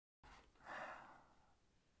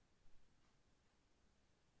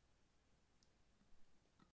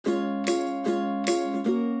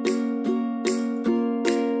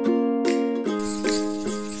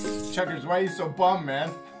Chuckers, why are you so bummed, man?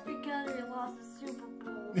 Because we lost the Super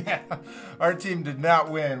Bowl. Yeah, our team did not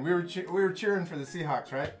win. We were cheering for the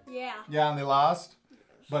Seahawks, right? Yeah. Yeah, and they lost.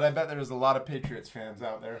 But I bet there's a lot of Patriots fans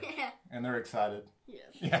out there. Yeah. And they're excited. Yes.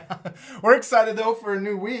 Yeah. We're excited, though, for a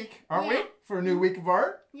new week, aren't we? Yeah. For a new week of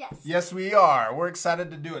art? Yes. Yes, we are. We're excited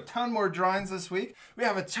to do a ton more drawings this week. We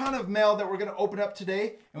have a ton of mail that we're going to open up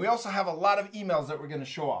today. And we also have a lot of emails that we're going to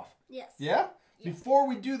show off. Yes. Yeah? Yes. Before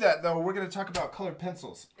we do that, though, we're going to talk about colored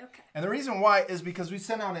pencils. Okay. And the reason why is because we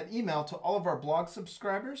sent out an email to all of our blog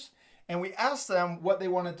subscribers. And we asked them what they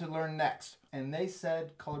wanted to learn next. And they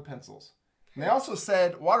said colored pencils. And they also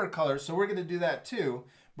said watercolor, so we're going to do that too.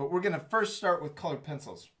 But we're going to first start with colored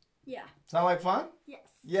pencils. Yeah. Sound like fun? Yes.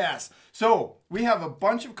 Yes. So we have a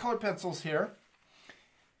bunch of colored pencils here.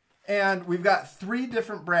 And we've got 3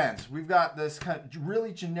 different brands. We've got this kind of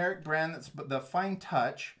really generic brand that's the Fine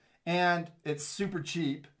Touch. And it's super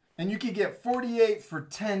cheap. And you can get 48 for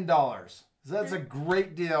 $10. So that's a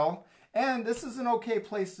great deal. And this is an okay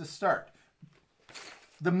place to start.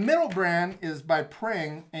 The middle brand is by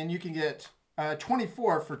Pring, and you can get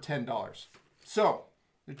 24 for $10. So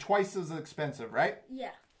they're twice as expensive, right?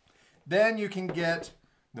 Yeah. Then you can get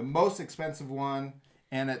the most expensive one,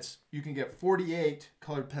 and you can get 48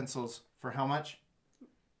 colored pencils for how much?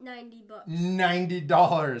 $90.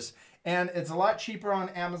 $90. And it's a lot cheaper on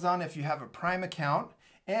Amazon if you have a Prime account.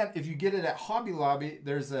 And if you get it at Hobby Lobby,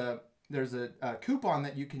 there's a coupon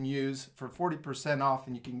that you can use for 40% off,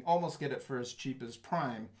 and you can almost get it for as cheap as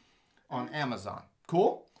Prime on Amazon.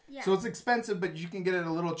 Cool? Yeah. So it's expensive, but you can get it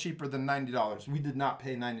a little cheaper than $90. We did not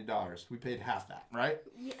pay $90. We paid half that, right?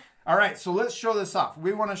 Yeah. All right, so let's show this off.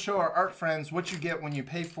 We want to show our art friends what you get when you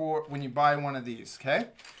buy one of these, okay?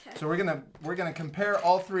 So we're gonna compare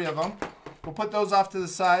all 3 of them. We'll put those off to the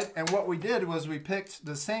side, and what we did was we picked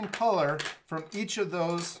the same color from each of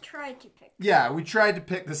those. Tried to pick. Yeah, we tried to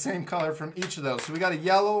pick the same color from each of those. So we got a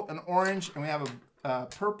yellow, an orange, and we have a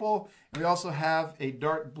purple, and we also have a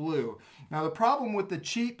dark blue. Now the problem with the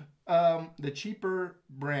cheaper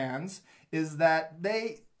brands is that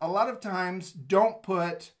they a lot of times don't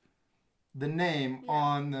put the name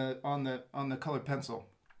on the colored pencil.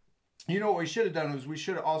 You know what we should have done was we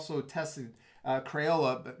should have also tested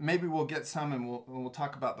Crayola, but maybe we'll get some and we'll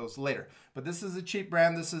talk about those later. But this is a cheap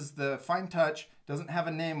brand. This is the Fine Touch. Doesn't have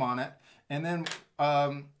a name on it. And then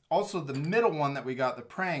also the middle one that we got, the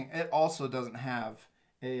Prang, it also doesn't have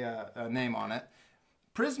a name on it.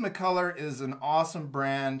 Prismacolor is an awesome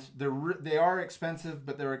brand. They are expensive,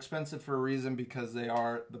 but they're expensive for a reason, because they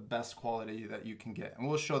are the best quality that you can get. And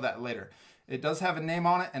we'll show that later. It does have a name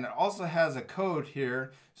on it, and it also has a code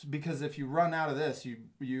here, because if you run out of this,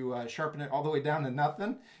 you sharpen it all the way down to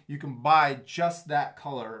nothing, you can buy just that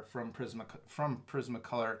color from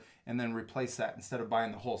Prismacolor and then replace that instead of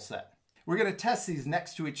buying the whole set. We're going to test these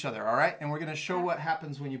next to each other, all right? And we're going to show what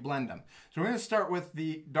happens when you blend them. So we're going to start with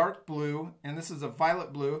the dark blue, and this is a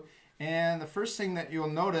violet blue. And the first thing that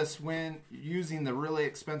you'll notice when using the really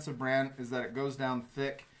expensive brand is that it goes down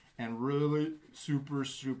thick and really super,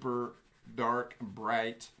 super dark and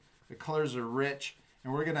bright. The colors are rich,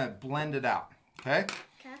 and we're going to blend it out, okay?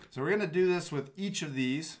 Okay. So we're going to do this with each of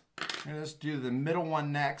these. I'm going to just do the middle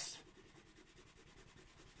one next.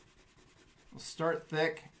 We'll start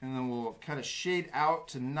thick, and then we'll kind of shade out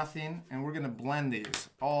to nothing, and we're going to blend these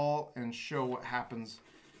all and show what happens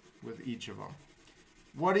with each of them.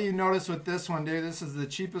 What do you notice with this one, dude? This is the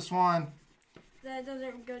cheapest one. That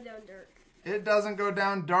doesn't go down dark. It doesn't go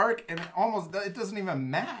down dark, and it doesn't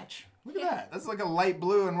even match. Look at that. That's like a light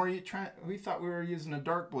blue, and we thought we were using a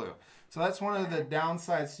dark blue. So that's one of the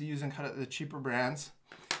downsides to using kind of the cheaper brands,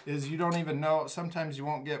 is you don't even know. Sometimes you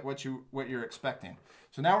won't get what you're expecting.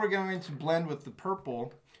 So now we're going to blend with the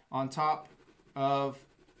purple on top of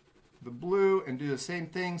the blue and do the same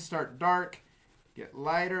thing. Start dark, get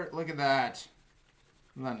lighter. Look at that.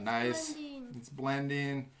 Isn't that nice? It's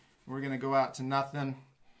blending. We're going to go out to nothing.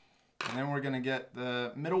 And then we're going to get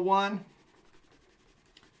the middle one.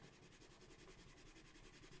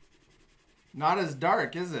 Not as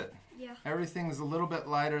dark, is it? Yeah. Everything is a little bit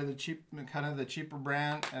lighter. The cheaper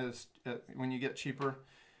brand, when you get cheaper.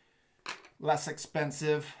 Less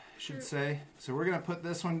expensive, I should say. So we're going to put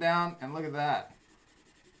this one down, and look at that.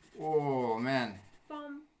 Oh, man.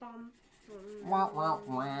 Bum, bum,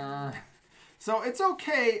 bum. So it's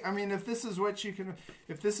okay. I mean, if this is what you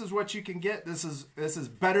can get, this is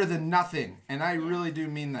better than nothing. And I really do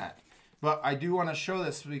mean that. But I do want to show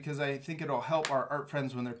this because I think it'll help our art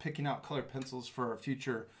friends when they're picking out colored pencils for our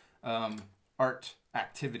future art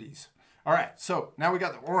activities. All right, so now we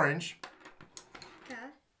got the orange. Okay.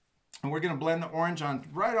 And we're going to blend the orange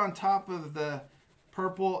right on top of the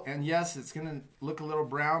purple, and yes, it's gonna look a little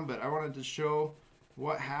brown, but I wanted to show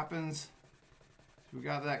what happens. So we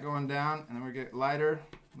got that going down, and then we get lighter.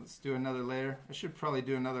 Let's do another layer. I should probably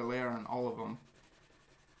do another layer on all of them.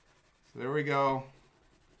 So there we go.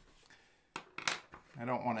 I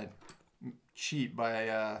don't want to cheat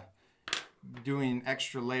by doing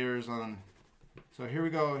extra layers on. So here we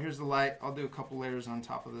go. Here's the light. I'll do a couple layers on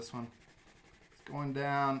top of this one. It's going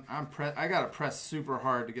down. I gotta press super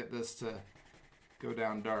hard to get this to go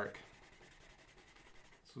down dark.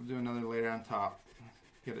 So we'll do another layer on top.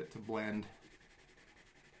 Get it to blend.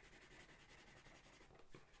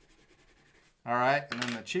 All right, and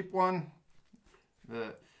then the cheap one,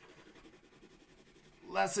 the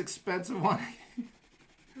less expensive one.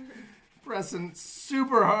 Pressing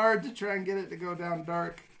super hard to try and get it to go down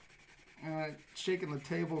dark. And shaking the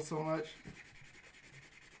table so much.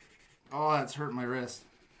 Oh, that's hurting my wrist.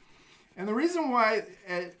 And the reason why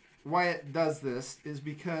it does this is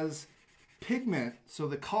because pigment, so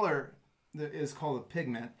the color is called a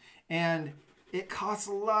pigment, and it costs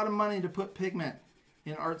a lot of money to put pigment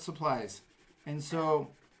in art supplies. And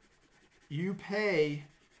so you pay,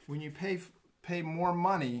 when you pay more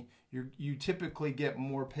money, you typically get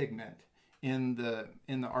more pigment in the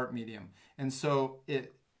art medium. And so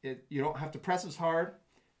you don't have to press as hard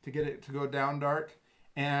to get it to go down dark,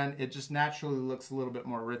 and it just naturally looks a little bit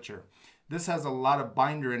more richer. This has a lot of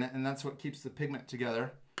binder in it, and that's what keeps the pigment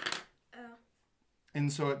together. Oh.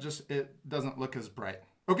 And so it doesn't look as bright.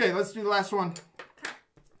 Okay, let's do the last one.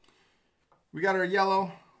 We got our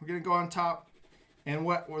yellow. We're gonna go on top. And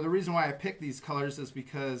the reason why I picked these colors is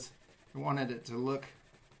because I wanted it to look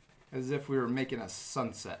as if we were making a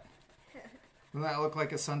sunset. Doesn't that look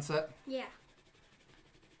like a sunset? Yeah.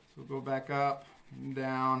 So we'll go back up and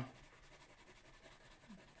down.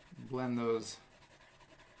 Blend those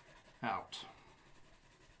out.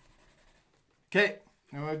 Okay,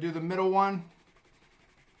 I'm going to do the middle one.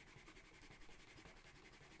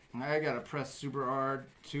 I got to press super hard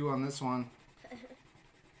too on this one.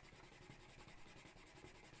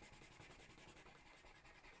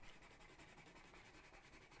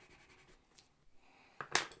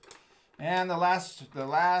 And the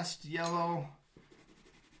last yellow.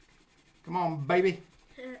 Come on, baby.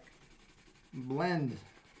 Blend.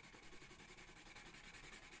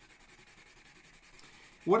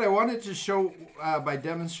 What I wanted to show by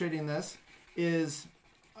demonstrating this is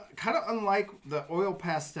kind of unlike the oil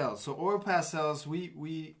pastels. So oil pastels,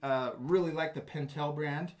 we really like the Pentel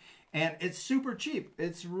brand, and it's super cheap.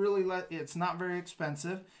 It's not very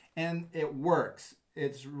expensive, and it works.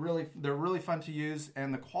 They're really fun to use,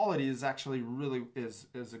 and the quality is actually really is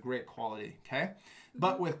a great quality. Okay,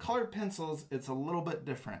 but with colored pencils, it's a little bit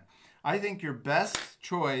different. I think your best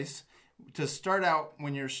choice to start out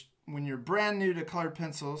when you're brand new to colored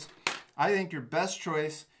pencils, I think your best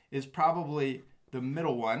choice is probably the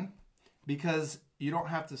middle one, because you don't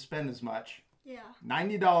have to spend as much. Yeah.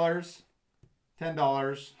 $90,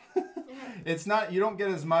 $10. It's not, you don't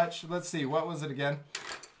get as much. Let's see, what was it again?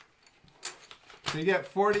 So you get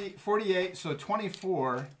 48, so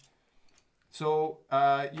 24. So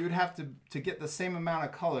you would have to get the same amount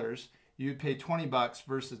of colors, you'd pay 20 bucks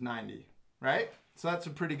versus 90, right? So that's a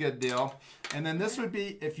pretty good deal. And then this would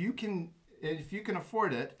be, if you can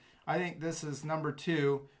afford it, I think this is number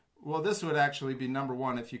 2. Well, this would actually be number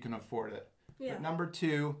 1 if you can afford it. Yeah. But number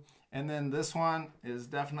 2, and then this one is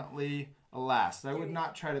definitely a last. I would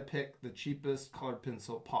not try to pick the cheapest colored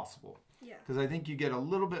pencil possible. Yeah. Because I think you get a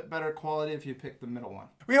little bit better quality if you pick the middle one.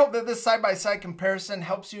 We hope that this side-by-side comparison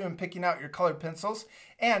helps you in picking out your colored pencils.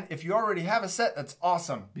 And if you already have a set, that's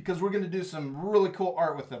awesome, because we're going to do some really cool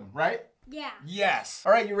art with them, right? Yeah. Yes.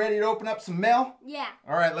 All right, you ready to open up some mail? Yeah.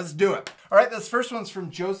 All right, let's do it. All right, this first one's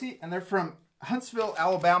from Josie, and they're from Huntsville,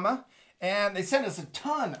 Alabama. And they sent us a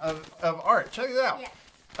ton of art. Check it out.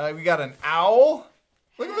 Yeah. We got an owl.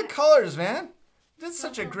 Look at the colors, man. You did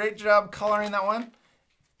such a great job coloring that one.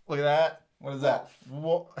 Look at that. What is that?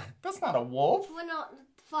 Wolf. That's not a wolf. Well, no,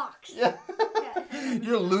 fox. Yeah.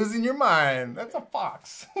 You're losing your mind. That's a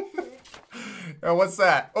fox. Now, what's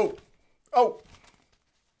that? Oh.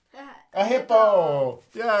 A hippo.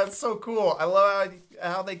 Yeah, it's so cool. I love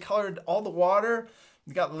how they colored all the water.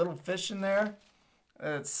 You got little fish in there.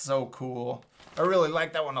 It's so cool. I really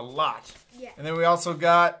like that one a lot. Yeah. And then we also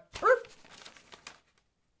got...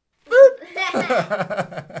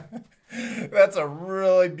 That's a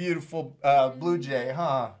really beautiful blue jay,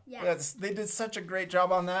 huh? Yeah. They did such a great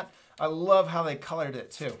job on that. I love how they colored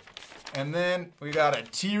it, too. And then we got a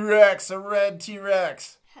T-Rex, a red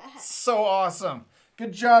T-Rex. So awesome.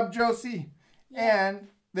 Good job, Josie. Yeah. And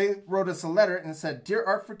they wrote us a letter and said, "Dear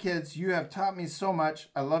Art for Kids, you have taught me so much.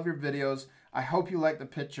 I love your videos. I hope you like the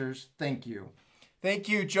pictures. Thank you. Thank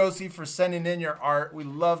you, Josie, for sending in your art. We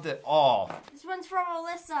loved it all. This one's from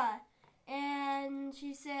Alyssa. And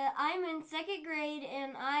she said, I'm in 2nd grade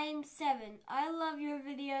and I'm 7. I love your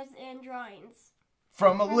videos and drawings.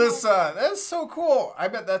 From Alyssa. That's so cool. I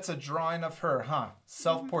bet that's a drawing of her, huh?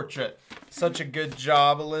 Self-portrait. Such a good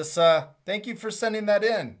job, Alyssa. Thank you for sending that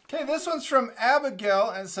in. Okay, this one's from Abigail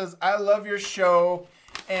and it says, I love your show.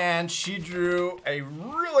 And she drew a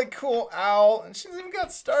really cool owl. And she's even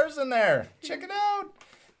got stars in there. Check it out.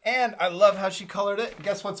 And I love how she colored it.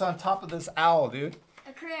 Guess what's on top of this owl, dude?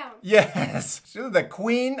 A crown. Yes, she's the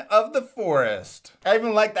queen of the forest. I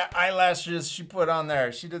even like the eyelashes she put on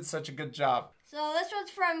there. She did such a good job. So this one's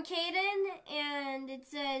from Kaden, and it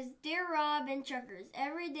says, Dear Rob and Chuckers,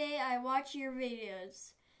 every day I watch your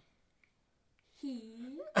videos.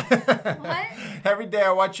 What? Every day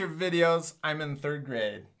I watch your videos. I'm in 3rd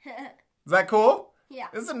grade. Is that cool? Yeah.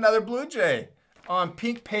 This is another Blue Jay on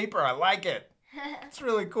pink paper. I like it. It's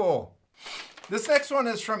really cool. This next one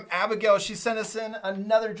is from Abigail. She sent us in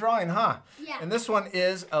another drawing, huh? Yeah. And this one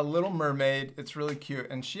is a little mermaid. It's really cute.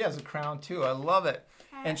 And she has a crown too. I love it.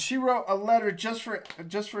 And she wrote a letter just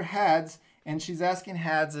for Hads. And she's asking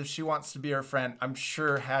Hads if she wants to be her friend. I'm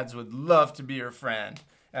sure Hads would love to be her friend,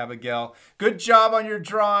 Abigail. Good job on your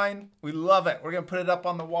drawing. We love it. We're going to put it up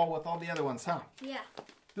on the wall with all the other ones, huh? Yeah.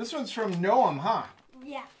 This one's from Noam, huh?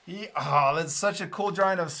 Yeah. Oh, that's such a cool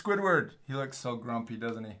drawing of Squidward. He looks so grumpy,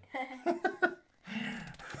 doesn't he?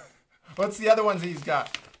 What's the other ones he's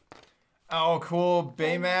got? Oh, cool.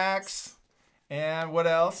 Baymax. And what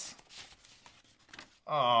else?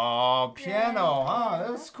 Oh, piano, huh?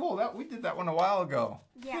 That was cool. We did that one a while ago.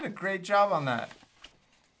 Yeah. You did a great job on that.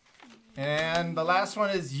 And the last one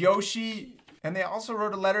is Yoshi. And they also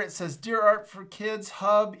wrote a letter. It says, Dear Art for Kids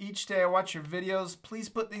Hub, each day I watch your videos. Please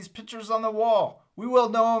put these pictures on the wall. We will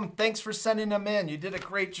know them. Thanks for sending them in. You did a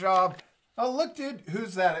great job. Oh, look, dude.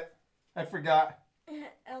 Who's that? I forgot.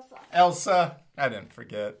 Elsa. Elsa. I didn't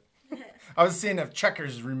forget. I was seeing if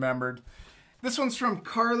Checkers remembered. This one's from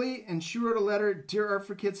Carly, and she wrote a letter. Dear Art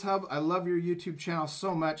for Kids Hub, I love your YouTube channel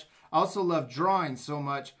so much. I also love drawing so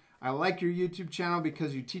much. I like your YouTube channel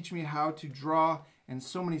because you teach me how to draw and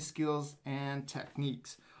so many skills and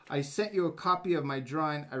techniques. I sent you a copy of my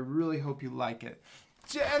drawing. I really hope you like it.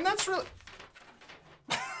 And that's really...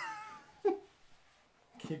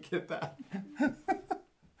 Can't get that.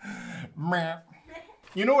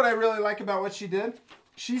 You know what I really like about what she did?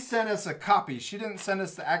 She sent us a copy. She didn't send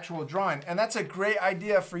us the actual drawing. And that's a great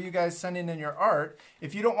idea for you guys sending in your art.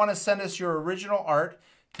 If you don't want to send us your original art,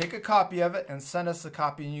 take a copy of it and send us a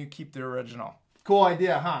copy and you keep the original. Cool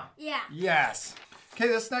idea, huh? Yeah. Yes. Okay,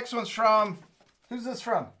 this next one's from... Who's this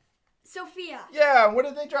from? Sophia. Yeah, what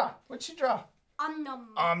did they draw? What'd she draw?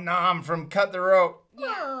 Nom. Nom from Cut the Rope.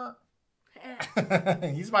 Yeah.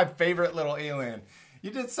 He's my favorite little alien. You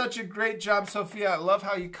did such a great job, Sophia. I love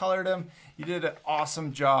how you colored him. You did an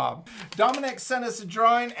awesome job. Dominic sent us a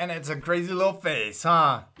drawing, and it's a crazy little face,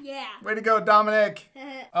 huh? Yeah. Way to go, Dominic.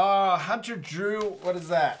 Hunter drew, what is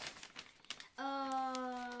that?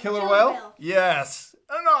 Killer whale? Yes.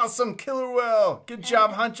 An awesome killer whale. Good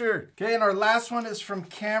job, Hunter. Okay, and our last one is from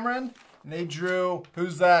Cameron. And they drew,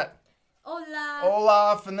 who's that? Olaf.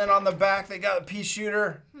 Olaf. And then on the back, they got a pea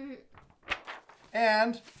shooter.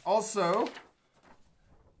 And also...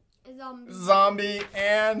 Zombie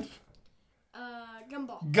and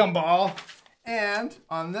Gumball. And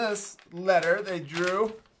on this letter they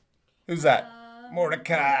drew, who's that?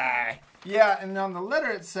 Mordecai. Yeah, and on the letter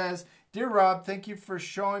it says, Dear Rob, thank you for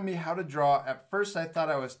showing me how to draw. At first I thought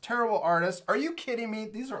I was a terrible artist. Are you kidding me?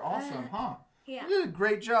 These are awesome, huh? Yeah. You did a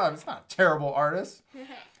great job. It's not a terrible artist.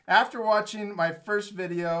 After watching my first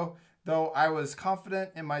video, though, I was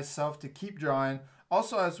confident in myself to keep drawing.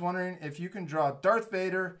 Also, I was wondering if you can draw Darth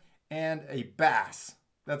Vader and a bass.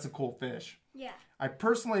 That's a cool fish. Yeah. I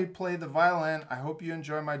personally play the violin. I hope you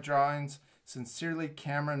enjoy my drawings. Sincerely,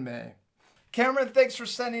 Cameron May. Cameron, thanks for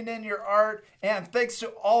sending in your art. And thanks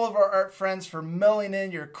to all of our art friends for mailing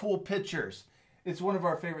in your cool pictures. It's one of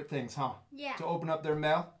our favorite things, huh? Yeah. To open up their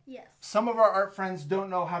mail. Yes. Some of our art friends don't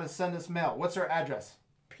know how to send us mail. What's our address?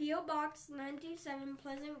 P.O. Box 927,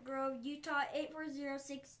 Pleasant Grove, Utah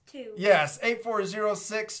 84062. Yes,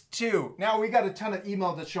 84062. Now we got a ton of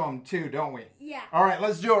email to show them too, don't we? Yeah. All right,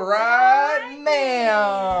 let's do it right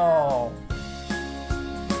now.